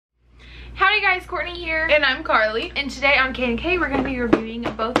guys, Kortney here. And I'm Karlee. And today on K&K, we're going to be reviewing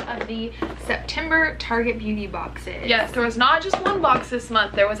both of the September Target Beauty boxes. Yes, there was not just one box this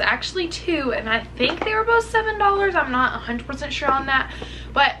month. There was actually two, and I think they were both $7. I'm not 100% sure on that.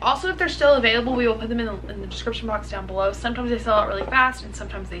 But also, if they're still available, we will put them in the description box down below. Sometimes they sell out really fast, and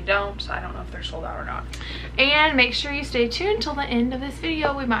sometimes they don't. So I don't know if they're sold out or not. And make sure you stay tuned till the end of this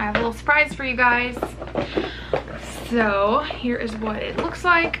video. We might have a little surprise for you guys. So here is what it looks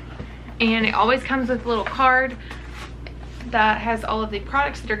like. And it always comes with a little card that has all of the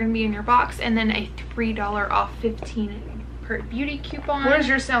products that are going to be in your box, and then a $3 off 15 per beauty coupon. What does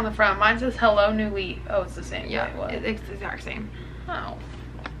yours say on the front? Mine says hello newly. Oh, it's the same. Yeah, it's the exact same. Oh.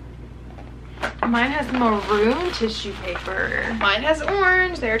 Mine has maroon tissue paper. Mine has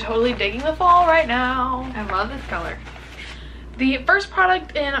orange. They're totally digging the fall right now. I love this color. The first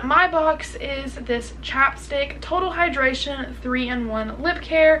product in my box is this chapstick Total Hydration 3-in-1 lip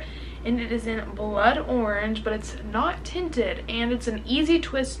care. And it is in blood orange, but it's not tinted, and it's an easy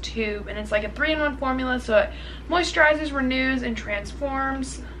twist tube, and it's like a 3-in-1 formula, so it moisturizes, renews, and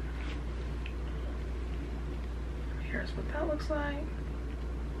transforms. Here's what that looks like.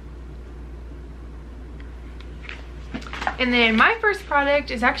 And then my first product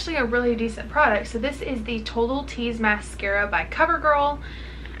is actually a really decent product. So this is the Total Tease Mascara by CoverGirl,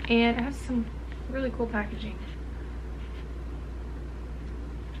 and it has some really cool packaging.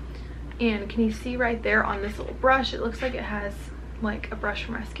 And can you see right there on this little brush, it looks like it has like a brush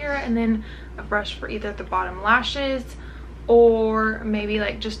for mascara and then a brush for either the bottom lashes or maybe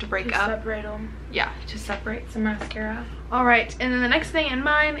like just to break up. Separate them. Yeah, to separate some mascara. All right, and then the next thing in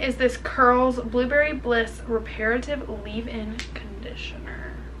mine is this Curls Blueberry Bliss Reparative Leave-In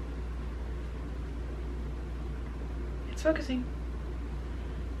Conditioner. It's focusing.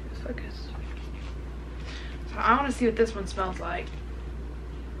 It's focused. So I want to see what this one smells like.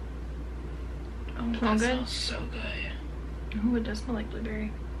 Oh, Smell good? Smells so good. Oh, it does smell like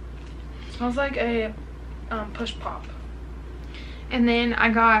blueberry. It smells like a push pop. And then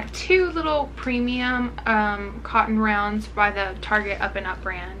I got two little premium cotton rounds by the Target Up and Up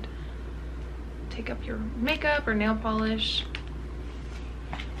brand. Take up your makeup or nail polish.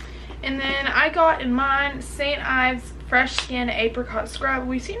 And then I got in mine St. Ives Fresh Skin Apricot Scrub.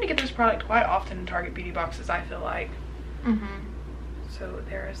 We seem to get this product quite often in Target beauty boxes, I feel like. So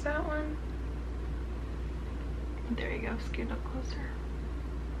there is that one. There you go, scoot up closer.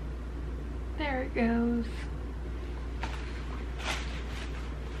 There it goes.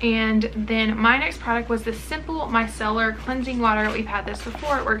 And then my next product was the Simple Micellar Cleansing Water. We've had this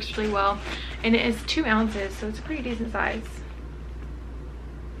before, it works really well. And it is 2 ounces, so it's a pretty decent size.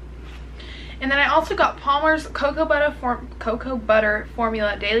 And then I also got Palmer's Cocoa Butter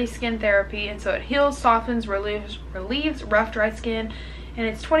Formula Daily Skin Therapy. And so it heals, softens, relieves rough, dry skin. And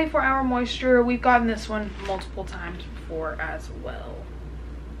it's 24-hour moisture. We've gotten this one multiple times before as well.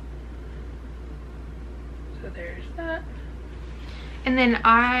 So there's that. And then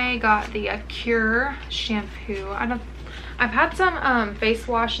I got the Cure shampoo. I've had some face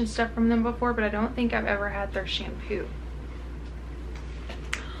wash and stuff from them before, but I don't think I've ever had their shampoo.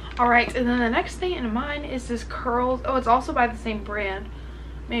 Alright, and then the next thing in mine is this Curls. Oh, it's also by the same brand.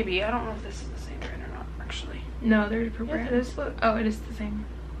 Maybe. I don't know if this is the same brand or not, actually. No, they're different brands. It is. Look. Oh, it is the same.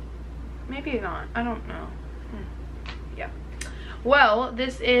 Maybe not. I don't know. Yeah. Well,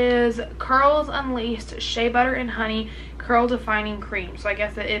 this is Curls Unleashed Shea Butter and Honey Curl Defining Cream. So I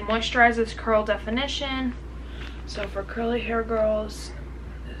guess that it moisturizes curl definition. So for curly hair girls,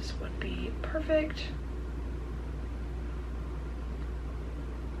 this would be perfect.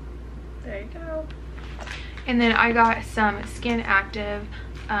 There you go. And then I got some Skin Active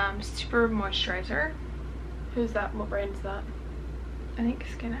Super Moisturizer. Who's that? What brand is that? I think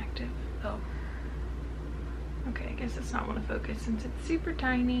Skin Active. Oh. Okay, I guess it's not want to focus since it's super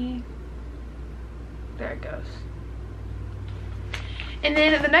tiny. There it goes. And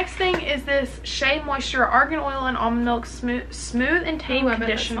then the next thing is this Shea Moisture Argan Oil and Almond Milk Smooth and Tame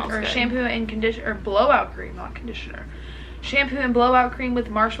Conditioner, or Shampoo and Conditioner, or Blowout Cream, not conditioner. Shampoo and blowout cream with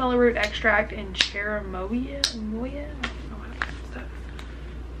marshmallow root extract and cherimoya. I don't know how to pronounce that.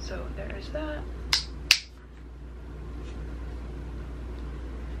 So there is that.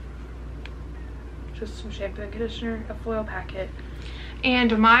 Just some shampoo and conditioner, a foil packet.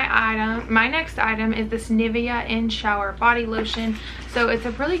 And my next item is this Nivea In Shower Body Lotion. So it's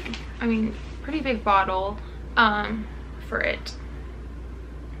a really, pretty big bottle for it.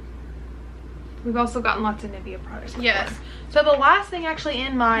 We've also gotten lots of Nivea products before. Yes. So the last thing actually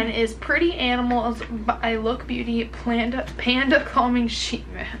in mine is Pretty Animals by Look Beauty Panda Calming Sheet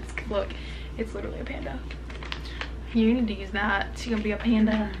Mask. Look, it's literally a panda. You need to use that. It's gonna be a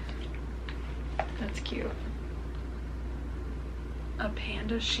panda. That's cute. A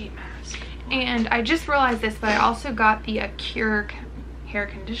panda sheet mask. And I just realized this, but I also got the Acure hair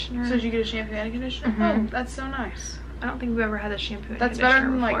conditioner. So did you get a shampoo and a conditioner? Mhm. Oh, that's so nice. I don't think we've ever had a shampoo and That's conditioner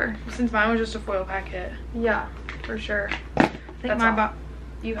better than before. like, since mine was just a foil packet. Yeah, for sure. I think That's all.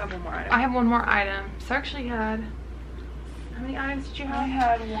 You have one more item. I have one more item. So I actually had, how many items did you have? I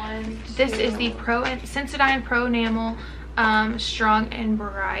had one, This two. is the Sensodyne Pro Enamel Strong and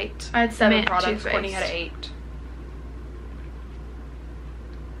Bright. I had 7 mint products. Kortney toothpaste. had 8.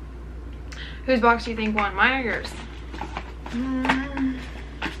 Whose box do you think won? Mine or yours?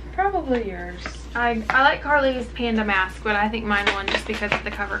 Probably yours. I like Karlee's Panda Mask, but I think mine won just because of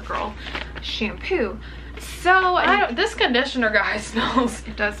the CoverGirl shampoo. So This conditioner, guys, smells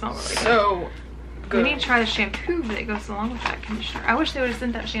it does smell really good. so good. We need to try the shampoo that goes along with that conditioner. I wish they would have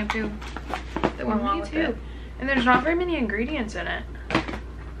sent that shampoo that went along with it. And there's not very many ingredients in it.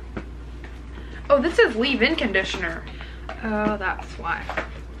 Oh, this is leave-in conditioner. Oh, that's why.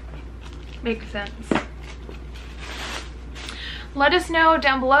 Makes sense. Let us know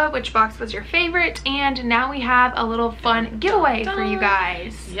down below which box was your favorite, and now we have a little fun giveaway for you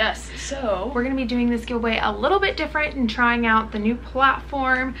guys. Yes, so We're going to be doing this giveaway a little bit different and trying out the new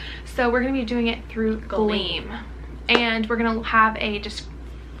platform. So we're going to be doing it through Gleam. And we're going to have a just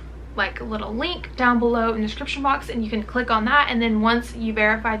like a little link down below in the description box, and you can click on that, and then once you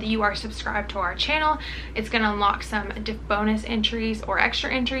verify that you are subscribed to our channel, it's going to unlock some bonus entries or extra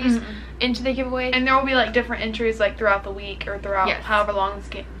entries into the giveaway. and there will be like different entries like throughout the week or throughout however long this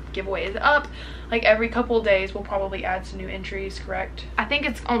giveaway is up. Like every couple of days we'll probably add some new entries, correct? I think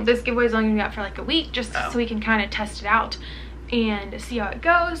it's this giveaway is only going to be out for like a week, just so we can kind of test it out and see how it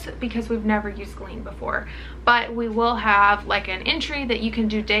goes, because we've never used Gleam before. But we will have like an entry that you can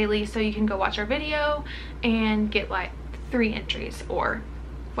do daily, so you can go watch our video and get like 3 entries or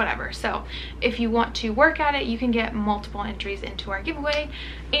whatever. So if you want to work at it, you can get multiple entries into our giveaway.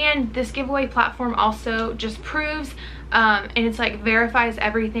 And this giveaway platform also just proves and it's like verifies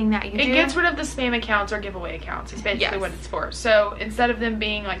everything that you do. It gets rid of the spam accounts or giveaway accounts. It's basically what it's for. So instead of them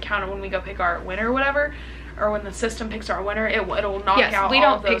being like counted when we go pick our winner or whatever, or when the system picks our winner, it'll knock out we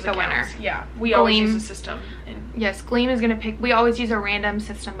all don't of those pick the accounts. winner. Yeah, we always use the system. Yes, Gleam is going to pick. We always use a random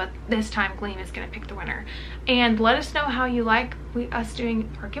system, but this time Gleam is going to pick the winner. And let us know how you like us doing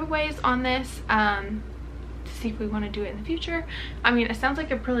our giveaways on this, to see if we want to do it in the future. I mean, it sounds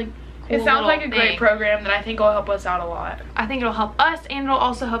like a pretty cool It sounds like a thing. great program that I think will help us out a lot. I think it'll help us, and it'll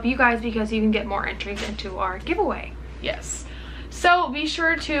also help you guys, because you can get more entries into our giveaway. Yes. So be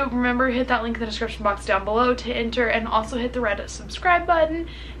sure to remember, hit that link in the description box down below to enter, and also hit the red subscribe button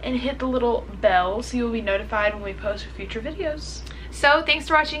and hit the little bell so you'll be notified when we post future videos. So thanks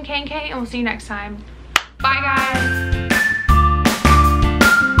for watching K&K, and we'll see you next time. Bye guys.